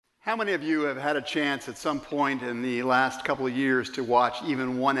How many of you have had a chance at some point in the last couple of years to watch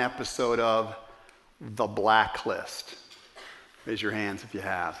even one episode of The Blacklist? Raise your hands if you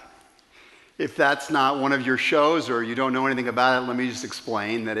have. If that's not one of your shows or you don't know anything about it, let me just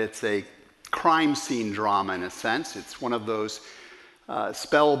explain that it's a crime scene drama in a sense. It's one of those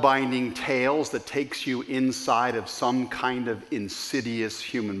spellbinding tales that takes you inside of some kind of insidious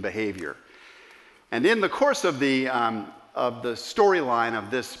human behavior. And in the course of the storyline of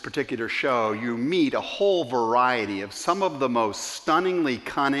this particular show, you meet a whole variety of some of the most stunningly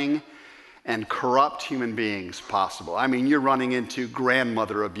cunning and corrupt human beings possible. I mean, you're running into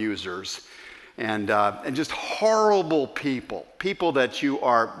grandmother abusers and just horrible people that you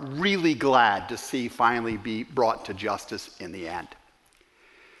are really glad to see finally be brought to justice in the end.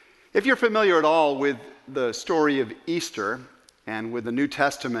 If you're familiar at all with the story of Easter and with the New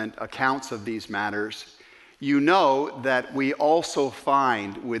Testament accounts of these matters, you know that we also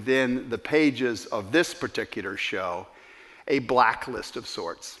find within the pages of this particular show a blacklist of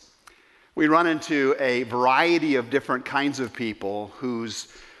sorts. We run into a variety of different kinds of people whose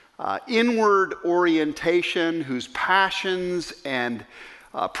inward orientation, whose passions and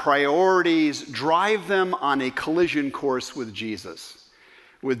priorities drive them on a collision course with Jesus'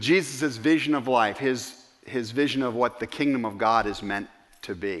 vision of life, his vision of what the kingdom of God is meant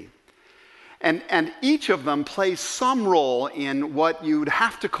to be. And each of them plays some role in what you'd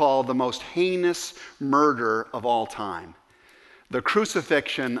have to call the most heinous murder of all time. The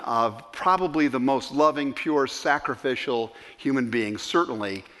crucifixion of probably the most loving, pure, sacrificial human being,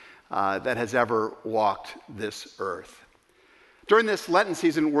 certainly, that has ever walked this earth. During this Lenten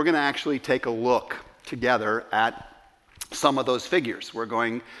season, we're going to actually take a look together at some of those figures. We're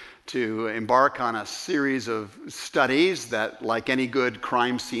going to embark on a series of studies that, like any good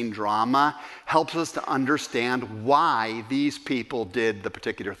crime scene drama, helps us to understand why these people did the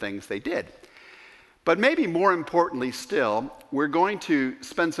particular things they did. But maybe more importantly still, we're going to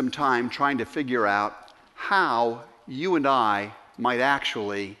spend some time trying to figure out how you and I might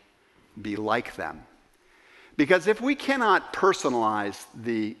actually be like them. Because if we cannot personalize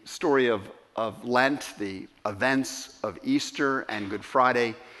the story of Lent, the events of Easter and Good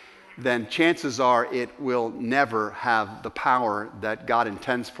Friday, then chances are it will never have the power that God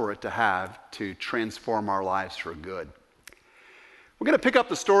intends for it to have to transform our lives for good. We're going to pick up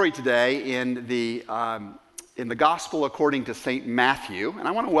the story today in the Gospel according to St. Matthew, and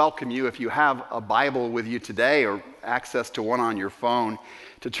I want to welcome you, if you have a Bible with you today or access to one on your phone,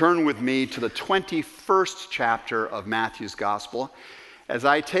 to turn with me to the 21st chapter of Matthew's Gospel as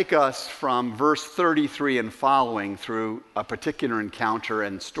I take us from verse 33 and following through a particular encounter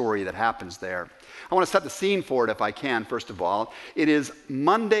and story that happens there. I want to set the scene for it if I can, first of all. It is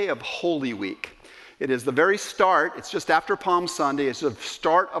Monday of Holy Week. It is the very start, it's just after Palm Sunday, it's the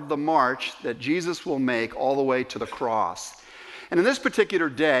start of the march that Jesus will make all the way to the cross. And in this particular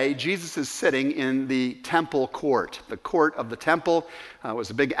day, Jesus is sitting in the temple court. The court of the temple was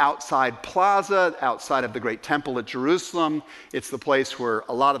a big outside plaza outside of the great temple at Jerusalem. It's the place where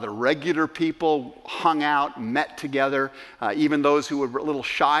a lot of the regular people hung out, met together. Even those who were a little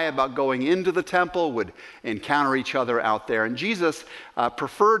shy about going into the temple would encounter each other out there. And Jesus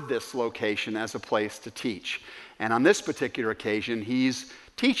preferred this location as a place to teach. And on this particular occasion, he's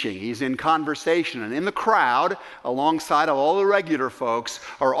teaching, he's in conversation, and in the crowd, alongside of all the regular folks,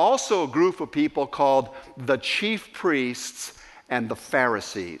 are also a group of people called the chief priests and the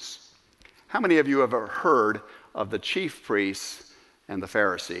Pharisees. How many of you have ever heard of the chief priests and the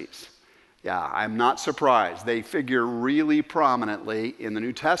Pharisees? Yeah, I'm not surprised. They figure really prominently in the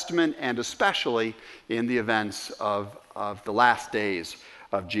New Testament and especially in the events of the last days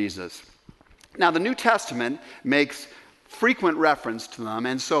of Jesus. Now, the New Testament makes frequent reference to them,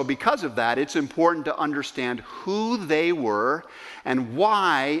 and so because of that, it's important to understand who they were and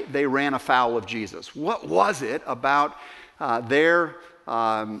why they ran afoul of Jesus. What was it about their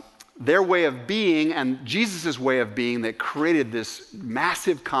way of being and Jesus' way of being that created this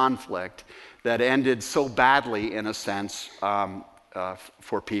massive conflict that ended so badly, in a sense,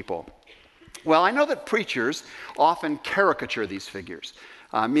 for people? Well, I know that preachers often caricature these figures.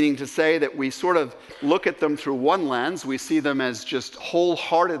 Meaning to say that we sort of look at them through one lens. We see them as just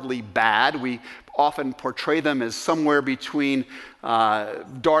wholeheartedly bad. We often portray them as somewhere between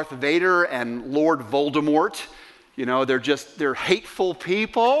Darth Vader and Lord Voldemort. You know, they're hateful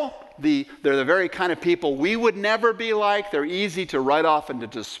people. They're the very kind of people we would never be like. They're easy to write off and to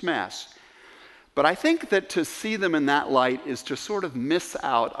dismiss. But I think that to see them in that light is to sort of miss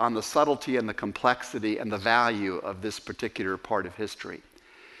out on the subtlety and the complexity and the value of this particular part of history.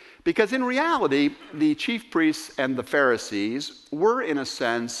 Because in reality, the chief priests and the Pharisees were, in a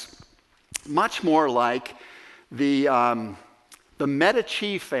sense, much more like the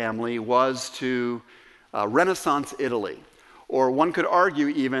Medici family was to Renaissance Italy, or one could argue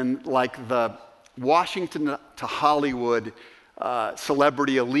even like the Washington to Hollywood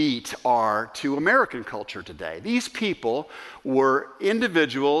celebrity elite are to American culture today. These people were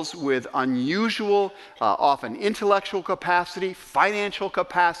individuals with unusual, often intellectual capacity, financial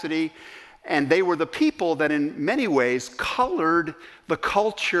capacity, and they were the people that in many ways colored the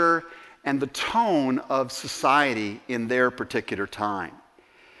culture and the tone of society in their particular time.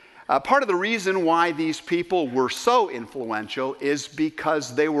 Part of the reason why these people were so influential is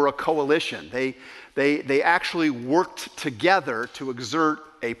because they were a coalition. They actually worked together to exert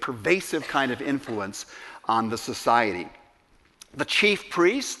a pervasive kind of influence on the society. The chief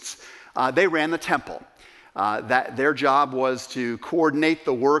priests, they ran the temple. Their job was to coordinate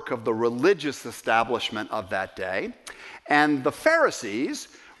the work of the religious establishment of that day. And the Pharisees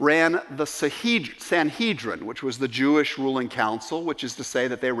ran the Sanhedrin, which was the Jewish ruling council, which is to say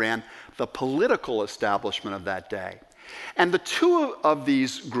that they ran the political establishment of that day. And the two of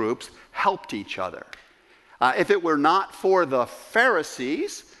these groups helped each other. If it were not for the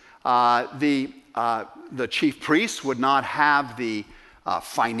Pharisees, the chief priests would not have the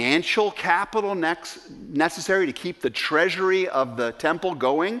financial capital necessary to keep the treasury of the temple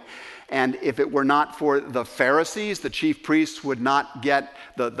going. And if it were not for the Pharisees, the chief priests would not get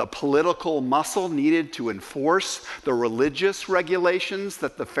the political muscle needed to enforce the religious regulations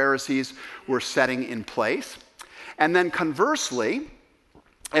that the Pharisees were setting in place. And then conversely,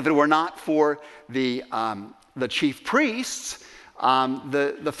 if it were not for the chief priests,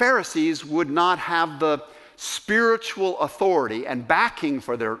 the Pharisees would not have the spiritual authority and backing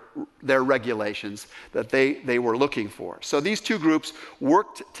for their regulations that they were looking for. So these two groups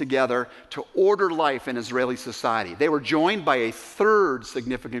worked together to order life in Israeli society. They were joined by a third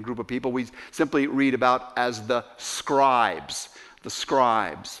significant group of people we simply read about as the scribes. The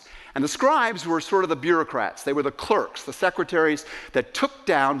scribes. And the scribes were sort of the bureaucrats. They were the clerks, the secretaries that took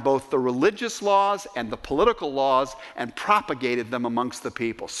down both the religious laws and the political laws and propagated them amongst the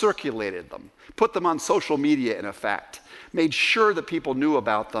people, circulated them, put them on social media in effect, made sure that people knew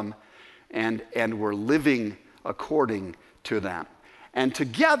about them and were living according to them. And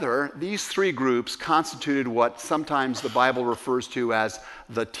together, these three groups constituted what sometimes the Bible refers to as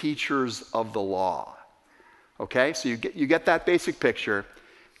the teachers of the law. Okay, so you get that basic picture.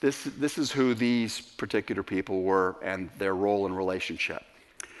 This is who these particular people were and their role in relationship.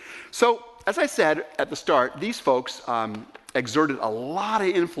 So, as I said at the start, these folks exerted a lot of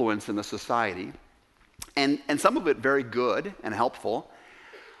influence in the society, and some of it very good and helpful.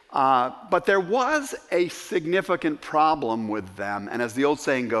 But there was a significant problem with them, and as the old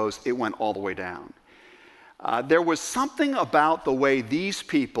saying goes, it went all the way down. There was something about the way these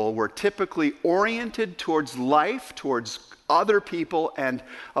people were typically oriented towards life, towards other people, and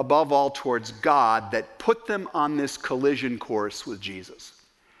above all towards God, that put them on this collision course with Jesus.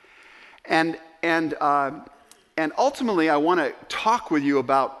 And ultimately, I want to talk with you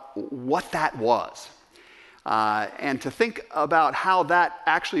about what that was, and to think about how that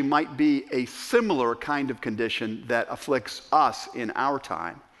actually might be a similar kind of condition that afflicts us in our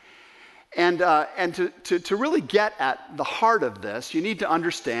time. And to really get at the heart of this, you need to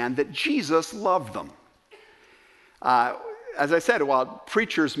understand that Jesus loved them. As I said, while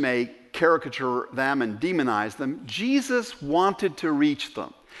preachers may caricature them and demonize them, Jesus wanted to reach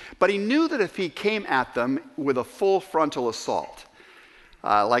them. But he knew that if he came at them with a full frontal assault,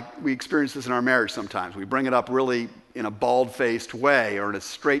 like we experience this in our marriage sometimes, we bring it up really in a bald-faced way or in a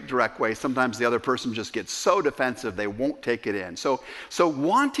straight, direct way. Sometimes the other person just gets so defensive they won't take it in. So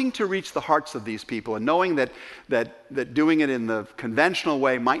wanting to reach the hearts of these people and knowing that doing it in the conventional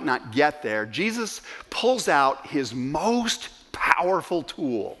way might not get there, Jesus pulls out his most powerful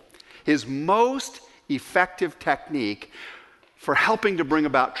tool, his most effective technique for helping to bring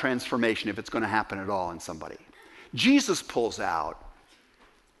about transformation if it's going to happen at all in somebody. Jesus pulls out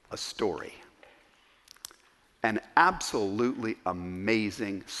a story. An absolutely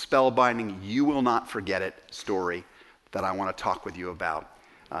amazing, spellbinding, you will not forget it story that I want to talk with you about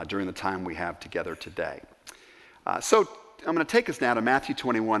during the time we have together today. So I'm going to take us now to Matthew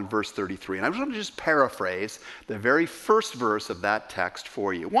 21, verse 33. And I want to just paraphrase the very first verse of that text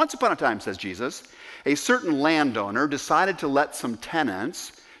for you. Once upon a time, says Jesus, a certain landowner decided to let some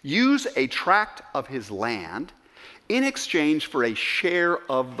tenants use a tract of his land in exchange for a share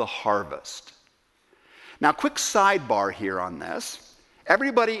of the harvest. Now, quick sidebar here on this.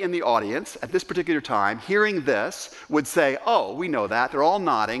 Everybody in the audience at this particular time hearing this would say, oh, we know that. They're all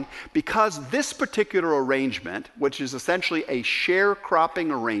nodding because this particular arrangement, which is essentially a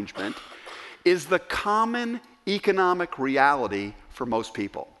sharecropping arrangement, is the common economic reality for most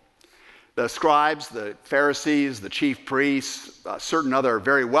people. The scribes, the Pharisees, the chief priests, certain other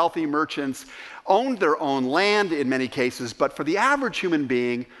very wealthy merchants owned their own land in many cases, but for the average human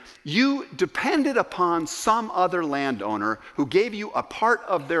being, you depended upon some other landowner who gave you a part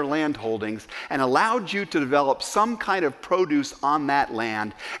of their land holdings and allowed you to develop some kind of produce on that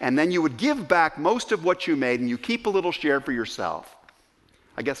land, and then you would give back most of what you made and you keep a little share for yourself.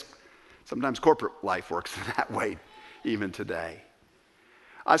 I guess sometimes corporate life works that way even today.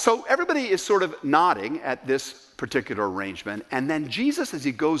 So everybody is sort of nodding at this particular arrangement, and then Jesus, as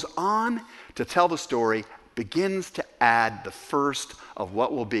he goes on to tell the story, begins to add the first of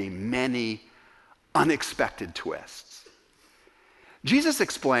what will be many unexpected twists. Jesus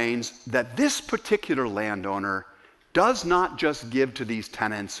explains that this particular landowner does not just give to these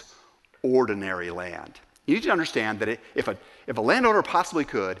tenants ordinary land. You need to understand that if a landowner possibly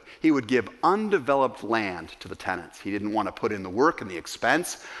could, he would give undeveloped land to the tenants. He didn't want to put in the work and the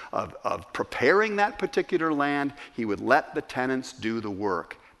expense of preparing that particular land. He would let the tenants do the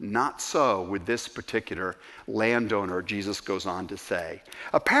work. Not so with this particular landowner, Jesus goes on to say.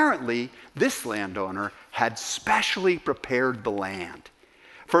 Apparently, this landowner had specially prepared the land.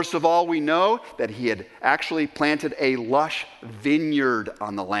 First of all, we know that he had actually planted a lush vineyard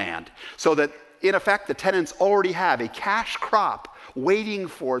on the land, so that in effect, the tenants already have a cash crop waiting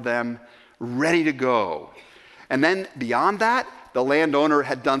for them, ready to go. And then beyond that, the landowner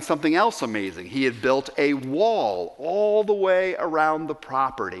had done something else amazing. He had built a wall all the way around the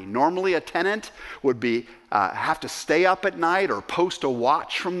property. Normally, a tenant would have to stay up at night or post a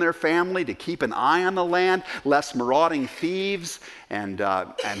watch from their family to keep an eye on the land, lest marauding thieves and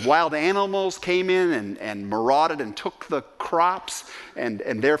wild animals came in and marauded and took the crops, and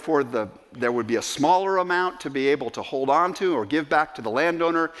therefore there would be a smaller amount to be able to hold on to or give back to the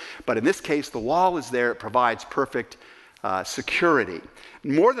landowner. But in this case, the wall is there. It provides perfect security.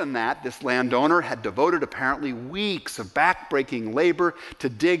 More than that, this landowner had devoted apparently weeks of backbreaking labor to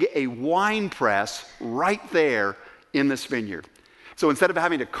dig a wine press right there in this vineyard. So instead of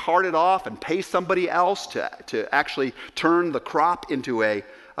having to cart it off and pay somebody else to actually turn the crop into a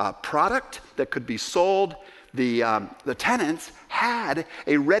product that could be sold, the tenants had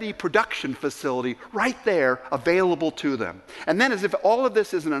a ready production facility right there available to them. And then, as if all of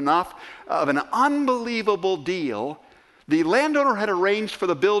this isn't enough of an unbelievable deal, the landowner had arranged for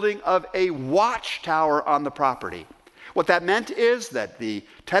the building of a watchtower on the property. What that meant is that the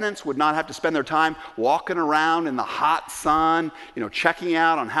tenants would not have to spend their time walking around in the hot sun, checking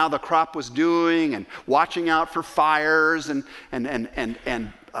out on how the crop was doing and watching out for fires and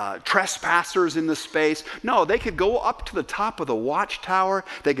trespassers in the space. No, they could go up to the top of the watchtower.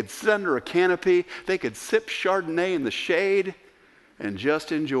 They could sit under a canopy. They could sip Chardonnay in the shade and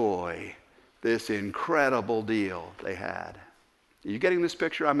just enjoy this incredible deal they had. Are you getting this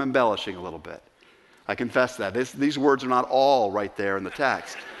picture? I'm embellishing a little bit. I confess that. These words are not all right there in the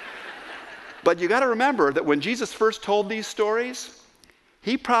text. But you got to remember that when Jesus first told these stories,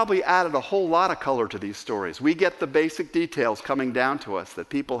 he probably added a whole lot of color to these stories. We get the basic details coming down to us that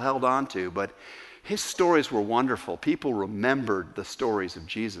people held on to, but his stories were wonderful. People remembered the stories of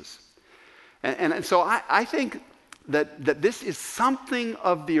Jesus. And so I think that this is something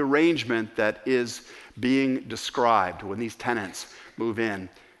of the arrangement that is being described when these tenants move in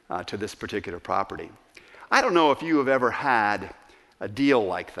to this particular property. I don't know if you have ever had a deal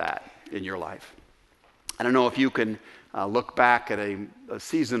like that in your life. I don't know if you can look back at a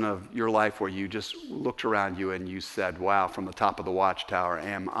season of your life where you just looked around you and you said, wow, from the top of the watchtower,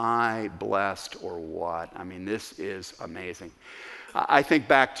 am I blessed or what? I mean, this is amazing. I think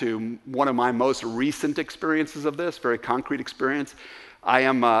back to one of my most recent experiences of this, very concrete experience.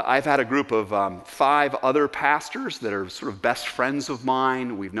 I've had a group of 5 other pastors that are sort of best friends of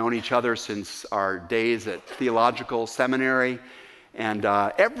mine. We've known each other since our days at theological seminary. And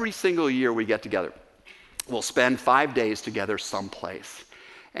every single year we get together. We'll spend 5 days together someplace.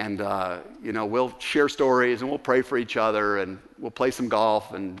 And, we'll share stories and we'll pray for each other and we'll play some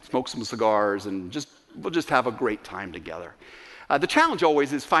golf and smoke some cigars and we'll just have a great time together. The challenge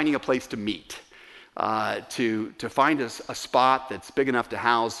always is finding a place to meet, to find a spot that's big enough to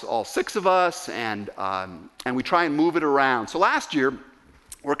house all 6 of us, and we try and move it around. So last year,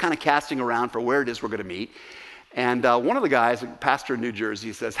 we're kind of casting around for where it is we're going to meet, and one of the guys, a pastor in New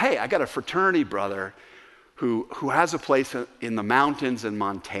Jersey, says, hey, I got a fraternity brother who has a place in the mountains in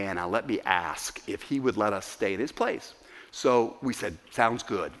Montana. Let me ask if he would let us stay at his place. So we said, sounds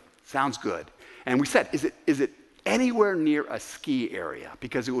good. And we said, is it anywhere near a ski area?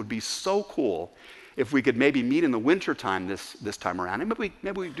 Because it would be so cool if we could maybe meet in the wintertime this time around, and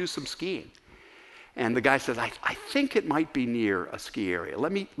maybe we do some skiing. And the guy says, I think it might be near a ski area.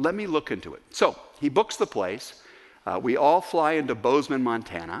 Let me look into it. So he books the place. We all fly into Bozeman,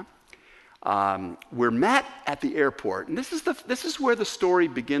 Montana. We're met at the airport. And this is where the story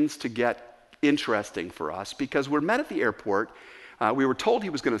begins to get interesting for us, because we're met at the airport. We were told he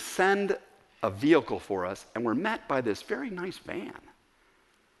was going to send a vehicle for us, and we're met by this very nice van.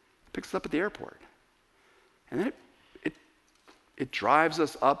 It picks us up at the airport. And then it drives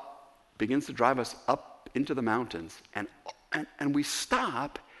us up, begins to drive us up into the mountains. And we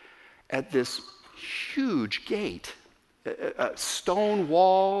stop at this huge gate, stone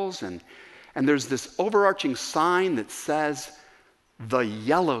walls, and there's this overarching sign that says, the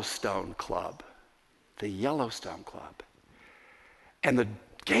Yellowstone Club. The Yellowstone Club. And the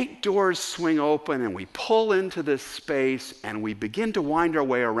gate doors swing open, and we pull into this space, and we begin to wind our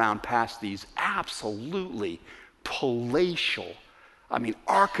way around past these absolutely palatial,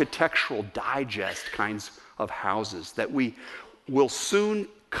 architectural digest kinds of houses that we will soon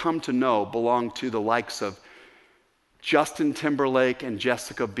come to know belong to the likes of Justin Timberlake and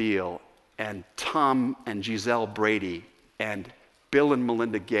Jessica Biel and Tom and Giselle Brady and Bill and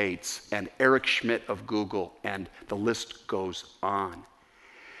Melinda Gates and Eric Schmidt of Google, and the list goes on.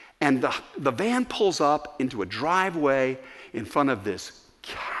 And the van pulls up into a driveway in front of this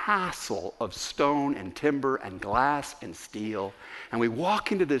castle of stone and timber and glass and steel. And we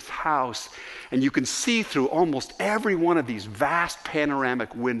walk into this house, and you can see through almost every one of these vast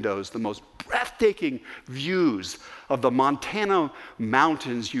panoramic windows the most breathtaking views of the Montana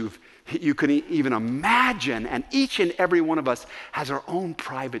mountains you can even imagine. And each and every one of us has our own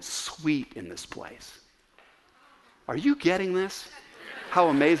private suite in this place. Are you getting this? How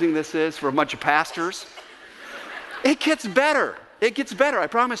amazing this is for a bunch of pastors? It gets better. It gets better, I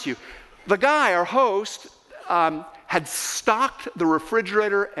promise you. The guy, our host, had stocked the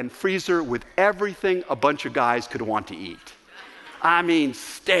refrigerator and freezer with everything a bunch of guys could want to eat.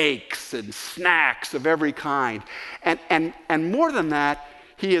 Steaks and snacks of every kind. And more than that,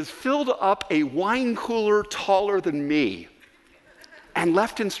 he has filled up a wine cooler taller than me and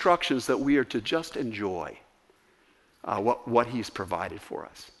left instructions that we are to just enjoy what he's provided for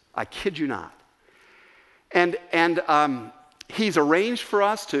us. I kid you not. And he's arranged for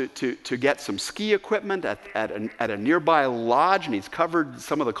us to get some ski equipment at a nearby lodge, and he's covered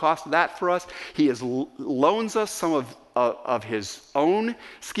some of the cost of that for us. He loans us some of his own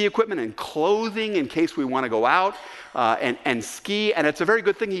ski equipment and clothing in case we want to go out and ski. And it's a very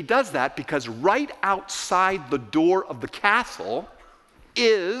good thing he does that, because right outside the door of the castle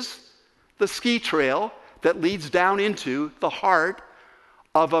is the ski trail that leads down into the heart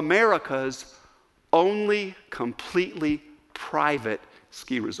of America's only completely private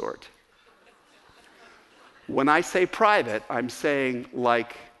ski resort. When I say private, I'm saying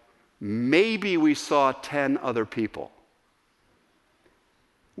like maybe we saw 10 other people.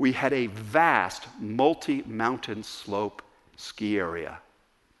 We had a vast multi-mountain slope ski area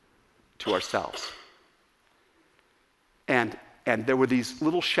to ourselves. And there were these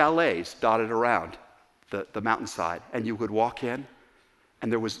little chalets dotted around the mountainside, and you could walk in,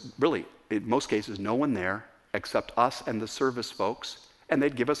 and there was really, in most cases, no one there except us and the service folks, and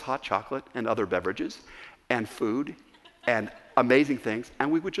they'd give us hot chocolate and other beverages and food and amazing things,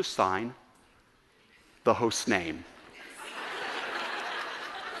 and we would just sign the host's name.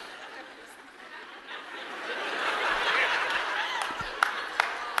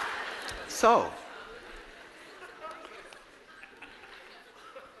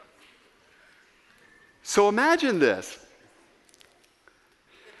 So imagine this.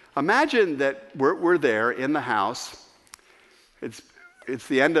 Imagine that we're there in the house. It's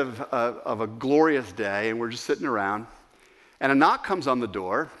the end of a glorious day, and we're just sitting around. And a knock comes on the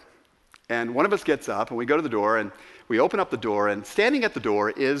door, and one of us gets up, and we go to the door, and we open up the door, and standing at the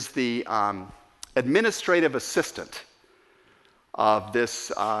door is the administrative assistant of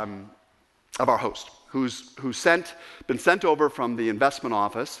this of our host, who's been sent over from the investment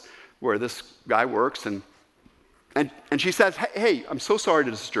office where this guy works, and she says, hey, I'm so sorry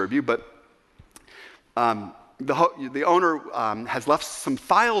to disturb you, but the owner has left some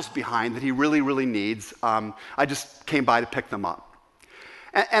files behind that he really, really needs. I just came by to pick them up.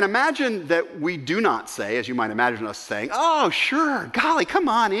 And imagine that we do not say, as you might imagine us saying, oh, sure, golly, come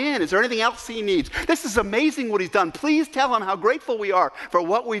on in. Is there anything else he needs? This is amazing what he's done. Please tell him how grateful we are for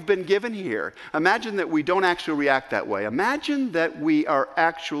what we've been given here. Imagine that we don't actually react that way. Imagine that we are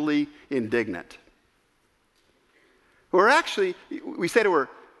actually indignant. We say to her,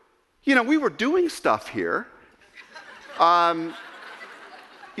 we were doing stuff here.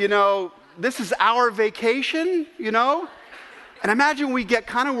 This is our vacation, And imagine we get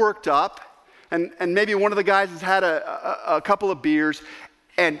kind of worked up, and maybe one of the guys has had a couple of beers,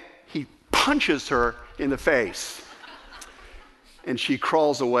 and he punches her in the face, and she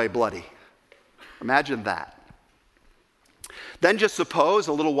crawls away bloody. Imagine that. Then just suppose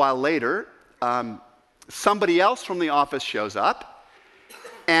a little while later, somebody else from the office shows up,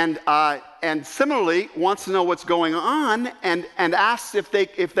 and similarly wants to know what's going on, and asks if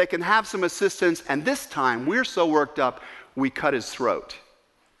they can have some assistance. And this time we're so worked up we cut his throat.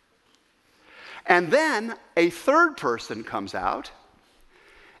 And then a third person comes out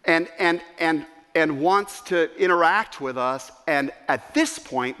and wants to interact with us. And at this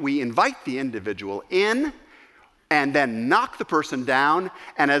point we invite the individual in, and then knock the person down,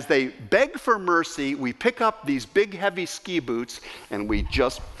 and as they beg for mercy, we pick up these big heavy ski boots and we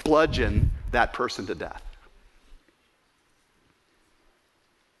just bludgeon that person to death.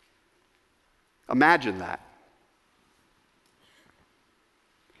 Imagine that.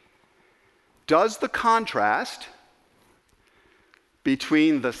 Does the contrast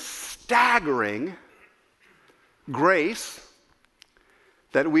between the staggering grace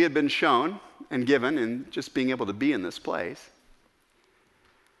that we had been shown and given in just being able to be in this place,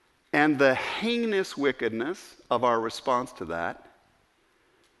 and the heinous wickedness of our response to that,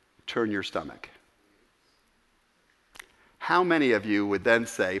 turn your stomach? How many of you would then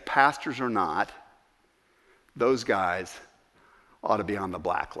say, pastors or not, those guys ought to be on the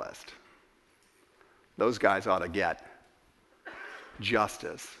blacklist? Those guys ought to get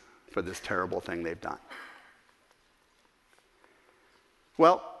justice for this terrible thing they've done.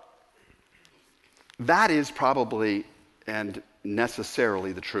 Well, that is probably and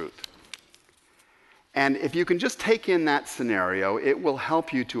necessarily the truth. And if you can just take in that scenario, it will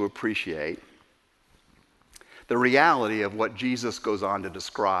help you to appreciate the reality of what Jesus goes on to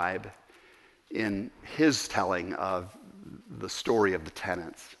describe in his telling of the story of the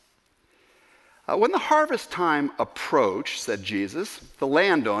tenants. When the harvest time approached, said Jesus, the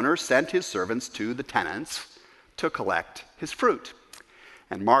landowner sent his servants to the tenants to collect his fruit.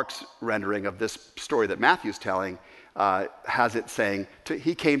 And Mark's rendering of this story that Matthew's telling has it saying,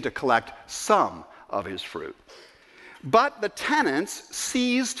 he came to collect some of his fruit. But the tenants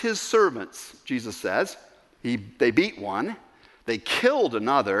seized his servants, Jesus says. They beat one, they killed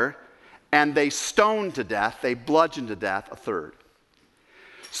another, and they stoned to death, they bludgeoned to death a third.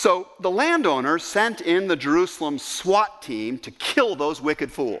 So the landowner sent in the Jerusalem SWAT team to kill those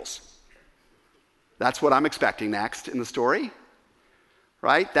wicked fools. That's what I'm expecting next in the story.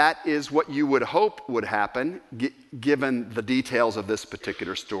 Right? That is what you would hope would happen, given the details of this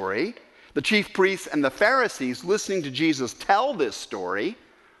particular story. The chief priests and the Pharisees, listening to Jesus tell this story,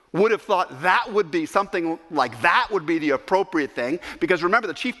 would have thought that would be something like that would be the appropriate thing. Because remember,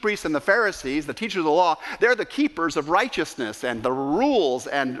 the chief priests and the Pharisees, the teachers of the law, they're the keepers of righteousness and the rules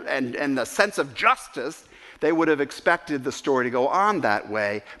and the sense of justice. They would have expected the story to go on that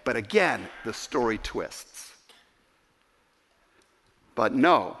way. But again, the story twists. But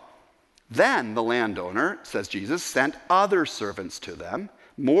no. Then the landowner, says Jesus, sent other servants to them,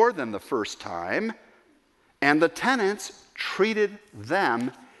 more than the first time, and the tenants treated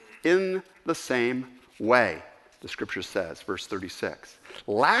them in the same way, the scripture says, verse 36.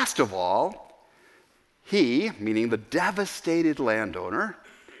 Last of all, he, meaning the devastated landowner,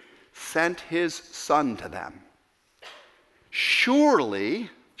 sent his son to them. Surely,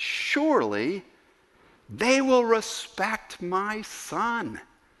 they will respect my son,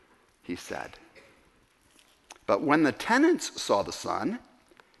 he said. But when the tenants saw the son,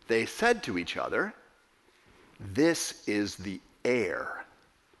 they said to each other, this is the heir.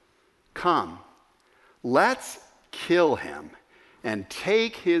 Come, let's kill him and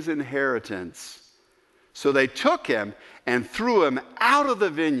take his inheritance. So they took him and threw him out of the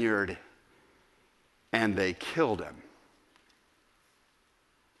vineyard, and they killed him.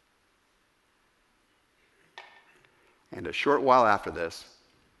 And a short while after this,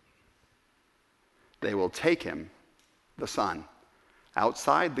 they will take him, the son,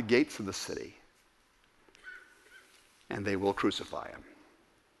 outside the gates of the city, and they will crucify him.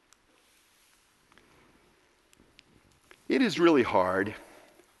 It is really hard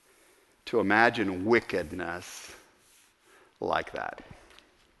to imagine wickedness like that.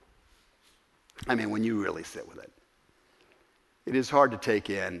 I mean, when you really sit with it. It is hard to take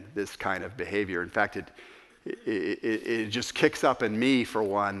in this kind of behavior. In fact, it just kicks up in me, for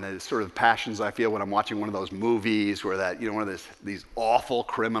one, the sort of passions I feel when I'm watching one of those movies where that, one of these awful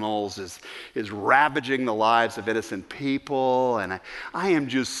criminals is ravaging the lives of innocent people, and I am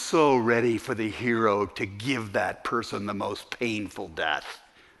just so ready for the hero to give that person the most painful death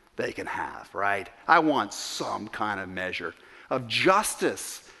they can have, right? I want some kind of measure of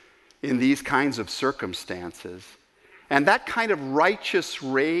justice in these kinds of circumstances. And that kind of righteous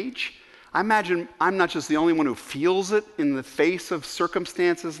rage, I imagine I'm not just the only one who feels it in the face of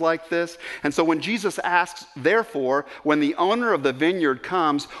circumstances like this. And so when Jesus asks, therefore, when the owner of the vineyard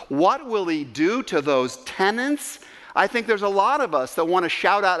comes, what will he do to those tenants? I think there's a lot of us that want to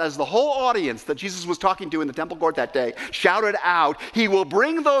shout out, as the whole audience that Jesus was talking to in the temple court that day shouted out, he will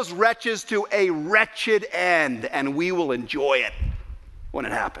bring those wretches to a wretched end, and we will enjoy it when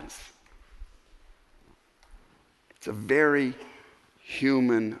it happens. It's a very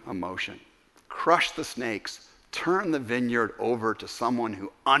human emotion. Crush the snakes, turn the vineyard over to someone who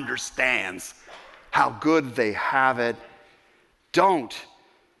understands how good they have it. Don't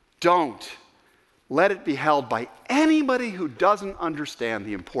let it be held by anybody who doesn't understand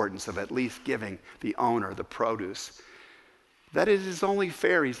the importance of at least giving the owner the produce that it is only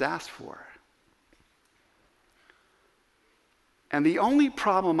fair he's asked for. And the only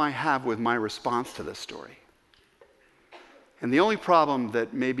problem I have with my response to this story, and the only problem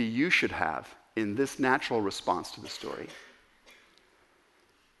that maybe you should have in this natural response to the story,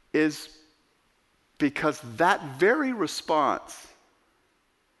 is because that very response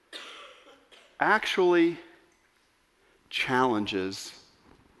actually challenges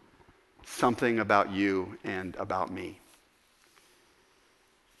something about you and about me.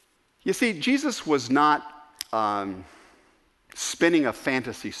 You see, Jesus was not spinning a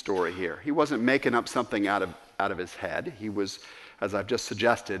fantasy story here. He wasn't making up something out of his head. He was, as I've just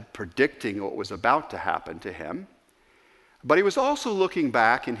suggested, predicting what was about to happen to him. But he was also looking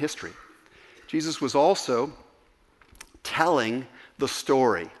back in history. Jesus was also telling the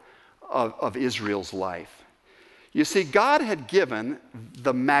story of Israel's life. You see, God had given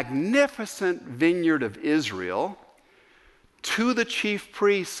the magnificent vineyard of Israel to the chief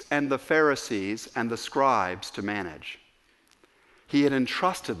priests and the Pharisees and the scribes to manage. He had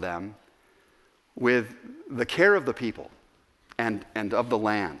entrusted them with the care of the people and of the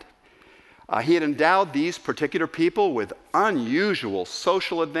land. He had endowed these particular people with unusual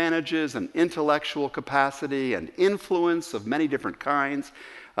social advantages and intellectual capacity and influence of many different kinds,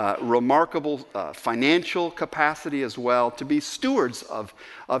 remarkable financial capacity as well, to be stewards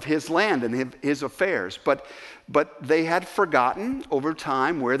of his land and his affairs. But they had forgotten over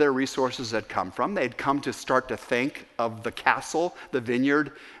time where their resources had come from. They'd come to start to think of the castle, the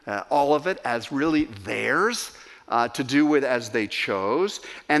vineyard, all of it as really theirs, to do with as they chose.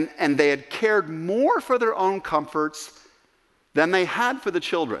 And they had cared more for their own comforts than they had for the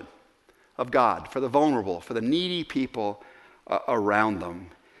children of God, for the vulnerable, for the needy people around them.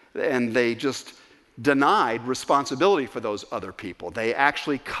 And they just denied responsibility for those other people. They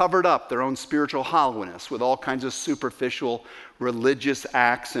actually covered up their own spiritual hollowness with all kinds of superficial religious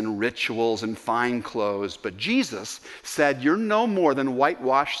acts and rituals and fine clothes. But Jesus said, you're no more than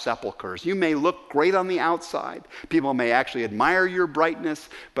whitewashed sepulchres. You may look great on the outside. People may actually admire your brightness,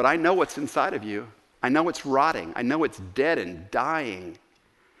 but I know what's inside of you. I know it's rotting. I know it's dead and dying.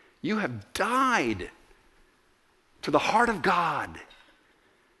 You have died to the heart of God.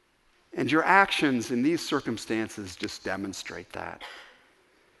 And your actions in these circumstances just demonstrate that.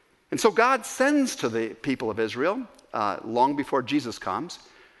 And so God sends to the people of Israel, long before Jesus comes,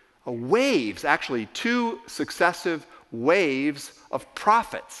 waves, actually 2 successive waves of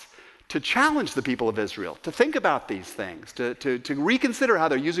prophets to challenge the people of Israel, to think about these things, to reconsider how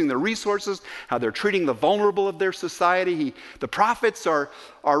they're using their resources, how they're treating the vulnerable of their society. The prophets are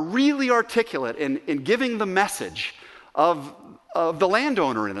really articulate in giving the message of the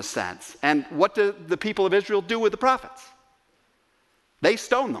landowner, in a sense. And what do the people of Israel do with the prophets? They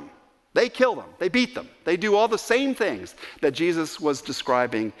stone them. They kill them. They beat them. They do all the same things that Jesus was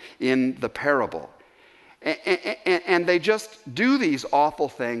describing in the parable. And they just do these awful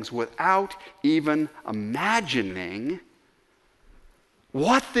things without even imagining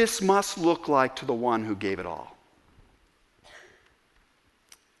what this must look like to the one who gave it all.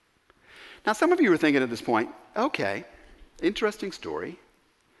 Now, some of you are thinking at this point, okay, interesting story,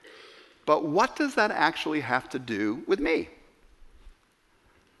 but what does that actually have to do with me?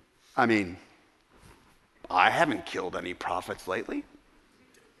 I mean, I haven't killed any prophets lately.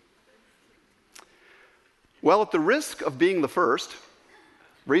 Well, at the risk of being the first,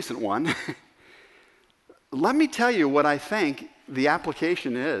 recent one, let me tell you what I think the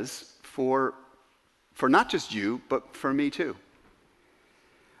application is for not just you, but for me too.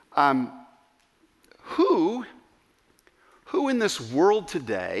 Who in this world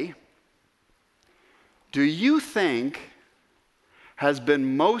today do you think has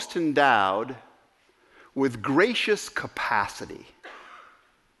been most endowed with gracious capacity?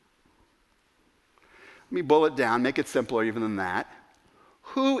 Let me boil it down, make it simpler even than that.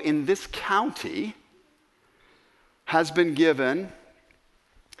 who in this county has been given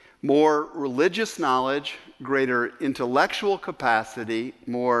more religious knowledge, greater intellectual capacity,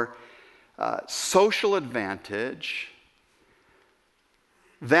 more social advantage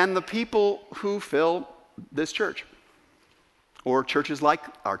than the people who fill this church or churches like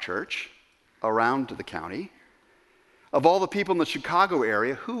our church around the county? Of all the people in the Chicago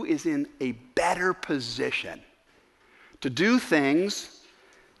area, who is in a better position to do things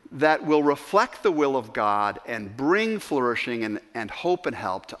that will reflect the will of God and bring flourishing and hope and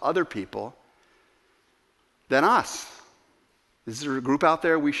help to other people than us? Is there a group out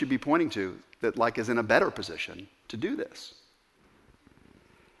there we should be pointing to that is in a better position to do this?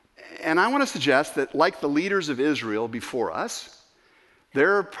 And I want to suggest that, like the leaders of Israel before us,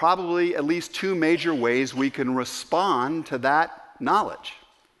 there are probably at least two major ways we can respond to that knowledge.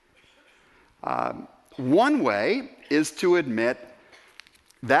 One way is to admit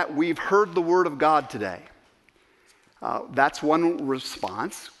that we've heard the word of God today. That's one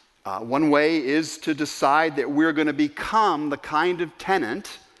response. One way is to decide that we're going to become the kind of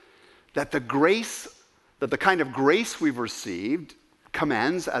tenant that the kind of grace we've received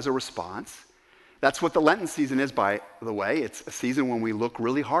commends as a response. That's what the Lenten season is, by the way. It's a season when we look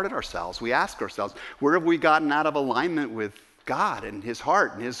really hard at ourselves. We ask ourselves, where have we gotten out of alignment with God and his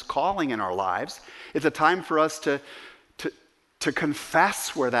heart and his calling in our lives? It's a time for us to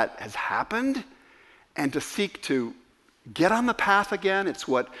confess where that has happened and to seek to get on the path again. It's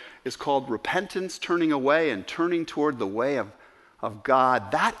what is called repentance, turning away and turning toward the way of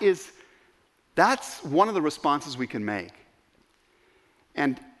God. That's one of the responses we can make.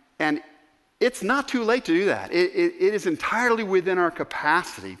 And it's not too late to do that. It is entirely within our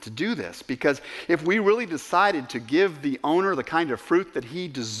capacity to do this, because if we really decided to give the owner the kind of fruit that he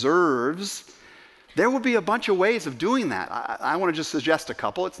deserves, there will be a bunch of ways of doing that. I want to just suggest a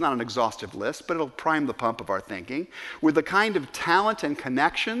couple. It's not an exhaustive list, but it'll prime the pump of our thinking. With the kind of talent and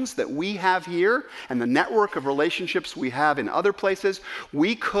connections that we have here and the network of relationships we have in other places,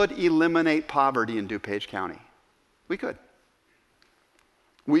 we could eliminate poverty in DuPage County. We could.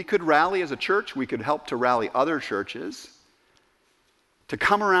 We could rally as a church. We could help to rally other churches to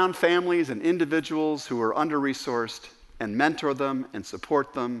come around families and individuals who are under-resourced and mentor them and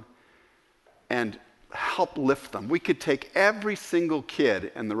support them and help lift them. We could take every single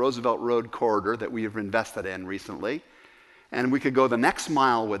kid in the Roosevelt Road corridor that we have invested in recently, and we could go the next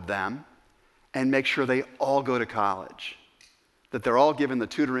mile with them and make sure they all go to college, that they're all given the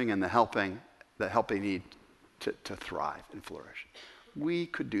tutoring and the help they need to thrive and flourish. We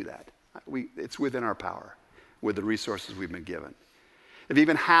could do that. It's within our power with the resources we've been given. If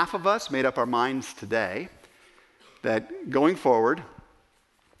even half of us made up our minds today that going forward,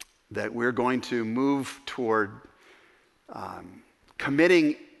 that we're going to move toward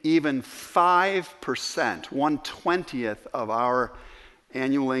committing even 5%, 1/20th of our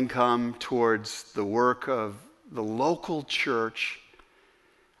annual income towards the work of the local church,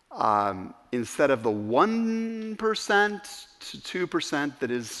 instead of the 1% to 2%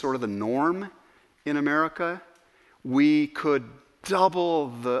 that is sort of the norm in America, we could double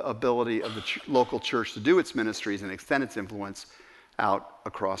the ability of the local church to do its ministries and extend its influence out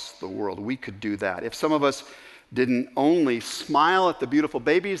across the world. We could do that. If some of us didn't only smile at the beautiful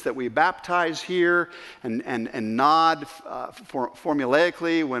babies that we baptize here and nod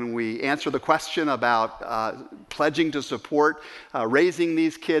formulaically when we answer the question about pledging to support raising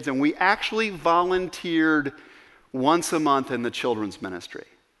these kids, and we actually volunteered once a month in the children's ministry,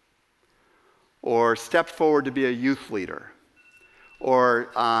 or stepped forward to be a youth leader, or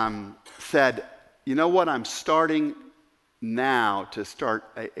said, you know what, I'm starting now to start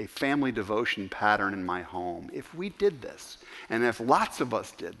a family devotion pattern in my home. If we did this, and if lots of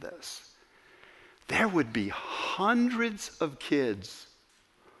us did this, there would be hundreds of kids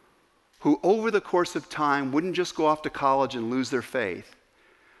who over the course of time wouldn't just go off to college and lose their faith,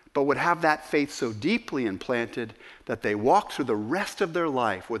 but would have that faith so deeply implanted that they walked through the rest of their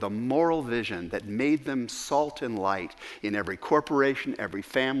life with a moral vision that made them salt and light in every corporation, every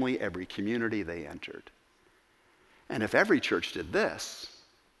family, every community they entered. And if every church did this,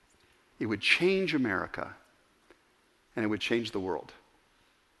 it would change America, and it would change the world.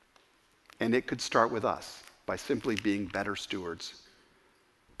 And it could start with us by simply being better stewards,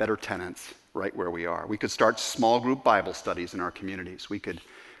 better tenants right where we are. We could start small group Bible studies in our communities. We could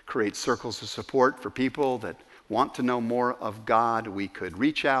create circles of support for people that want to know more of God. We could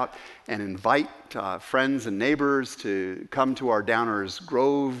reach out and invite friends and neighbors to come to our Downers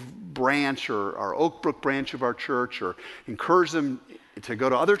Grove branch or our Oak Brook branch of our church, or encourage them to go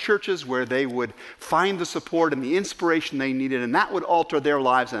to other churches where they would find the support and the inspiration they needed, and that would alter their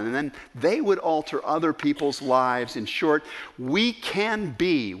lives, and then they would alter other people's lives. In short, we can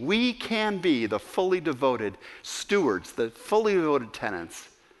be the fully devoted stewards, the fully devoted tenants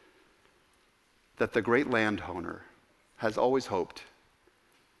that the great landowner has always hoped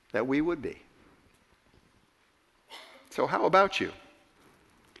that we would be. So how about you?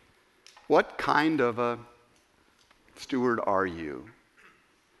 What kind of a steward are you?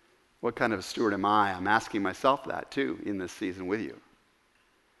 What kind of a steward am I? I'm asking myself that too in this season with you.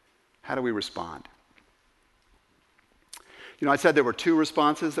 How do we respond? You know, I said there were two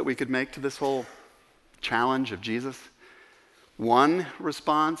responses that we could make to this whole challenge of Jesus. One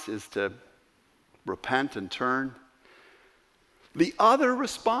response is to repent and turn. The other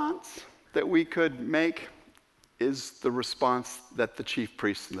response that we could make is the response that the chief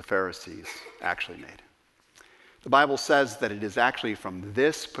priests and the Pharisees actually made. The Bible says that it is actually from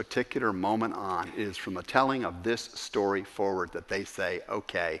this particular moment on, it is from the telling of this story forward that they say,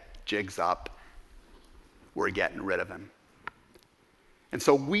 okay, jig's up, we're getting rid of him. And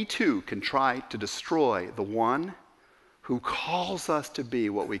so we too can try to destroy the one who calls us to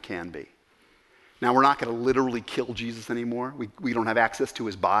be what we can be. Now, we're not going to literally kill Jesus anymore. We don't have access to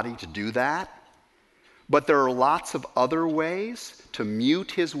his body to do that. But there are lots of other ways to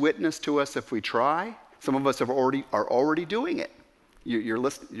mute his witness to us if we try. Some of us are already doing it. You're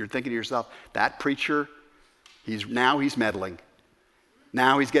thinking to yourself, that preacher, he's meddling.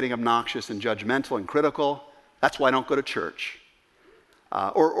 Now he's getting obnoxious and judgmental and critical. That's why I don't go to church.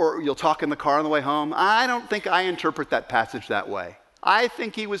 Or you'll talk in the car on the way home. I don't think I interpret that passage that way. I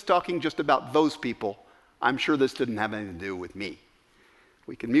think he was talking just about those people. I'm sure this didn't have anything to do with me.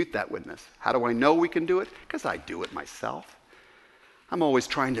 We can mute that witness. How do I know we can do it? Because I do it myself. I'm always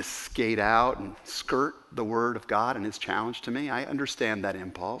trying to skate out and skirt the word of God and his challenge to me. I understand that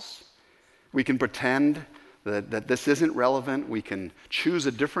impulse. We can pretend that this isn't relevant. We can choose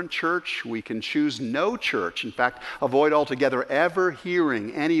a different church. We can choose no church. In fact, avoid altogether ever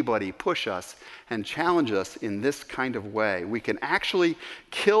hearing anybody push us and challenge us in this kind of way. We can actually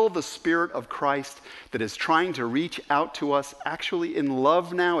kill the Spirit of Christ that is trying to reach out to us actually in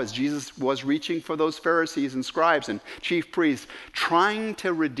love now, as Jesus was reaching for those Pharisees and scribes and chief priests, trying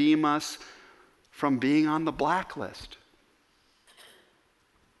to redeem us from being on the blacklist.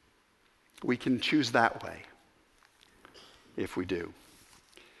 We can choose that way if we do.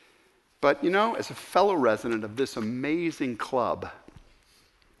 But you know, as a fellow resident of this amazing club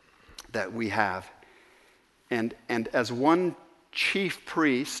that we have, and as one chief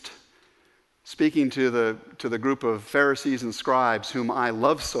priest speaking to the group of Pharisees and scribes whom I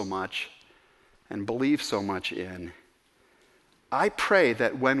love so much and believe so much in, I pray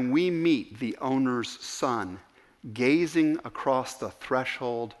that when we meet the owner's son gazing across the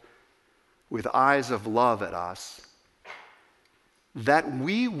threshold with eyes of love at us, that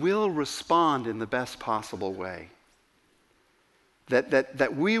we will respond in the best possible way.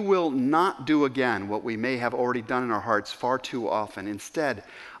 That we will not do again what we may have already done in our hearts far too often. Instead,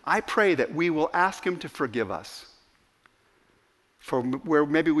 I pray that we will ask him to forgive us for where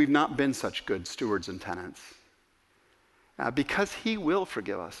maybe we've not been such good stewards and tenants. Because he will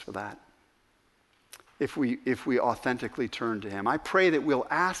forgive us for that if we authentically turn to him. I pray that we'll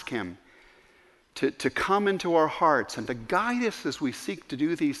ask him to come into our hearts and to guide us as we seek to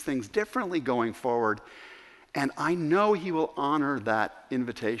do these things differently going forward. And I know he will honor that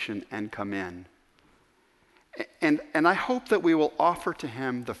invitation and come in. And I hope that we will offer to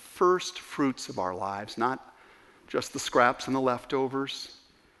him the first fruits of our lives, not just the scraps and the leftovers.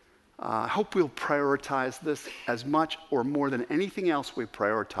 I hope we'll prioritize this as much or more than anything else we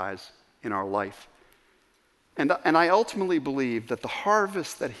prioritize in our life. And I ultimately believe that the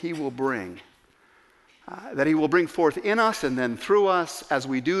harvest that he will bring forth in us and then through us as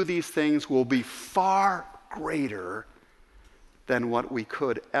we do these things will be far greater than what we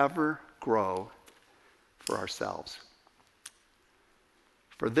could ever grow for ourselves.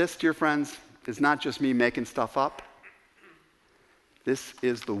 For this, dear friends, is not just me making stuff up. This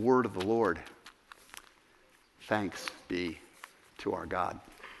is the word of the Lord. Thanks be to our God.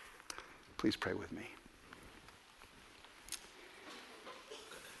 Please pray with me.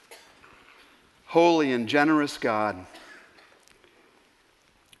 Holy and generous God,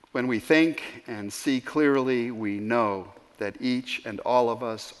 when we think and see clearly, we know that each and all of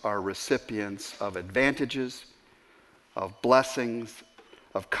us are recipients of advantages, of blessings,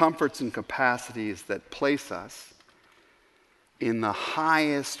 of comforts and capacities that place us in the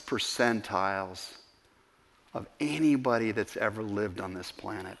highest percentiles of anybody that's ever lived on this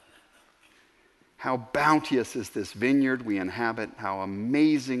planet. How bounteous is this vineyard we inhabit. How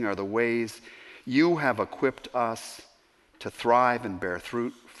amazing are the ways you have equipped us to thrive and bear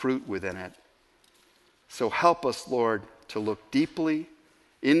fruit within it. So help us, Lord, to look deeply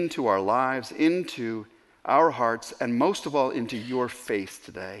into our lives, into our hearts, and most of all, into your face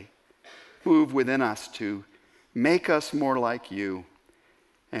today. Move within us to make us more like you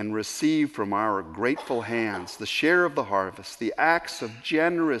and receive from our grateful hands the share of the harvest, the acts of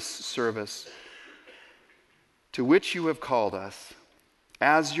generous service to which you have called us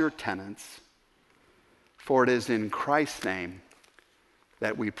as your tenants. For it is in Christ's name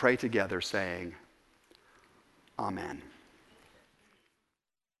that we pray together, saying, Amen.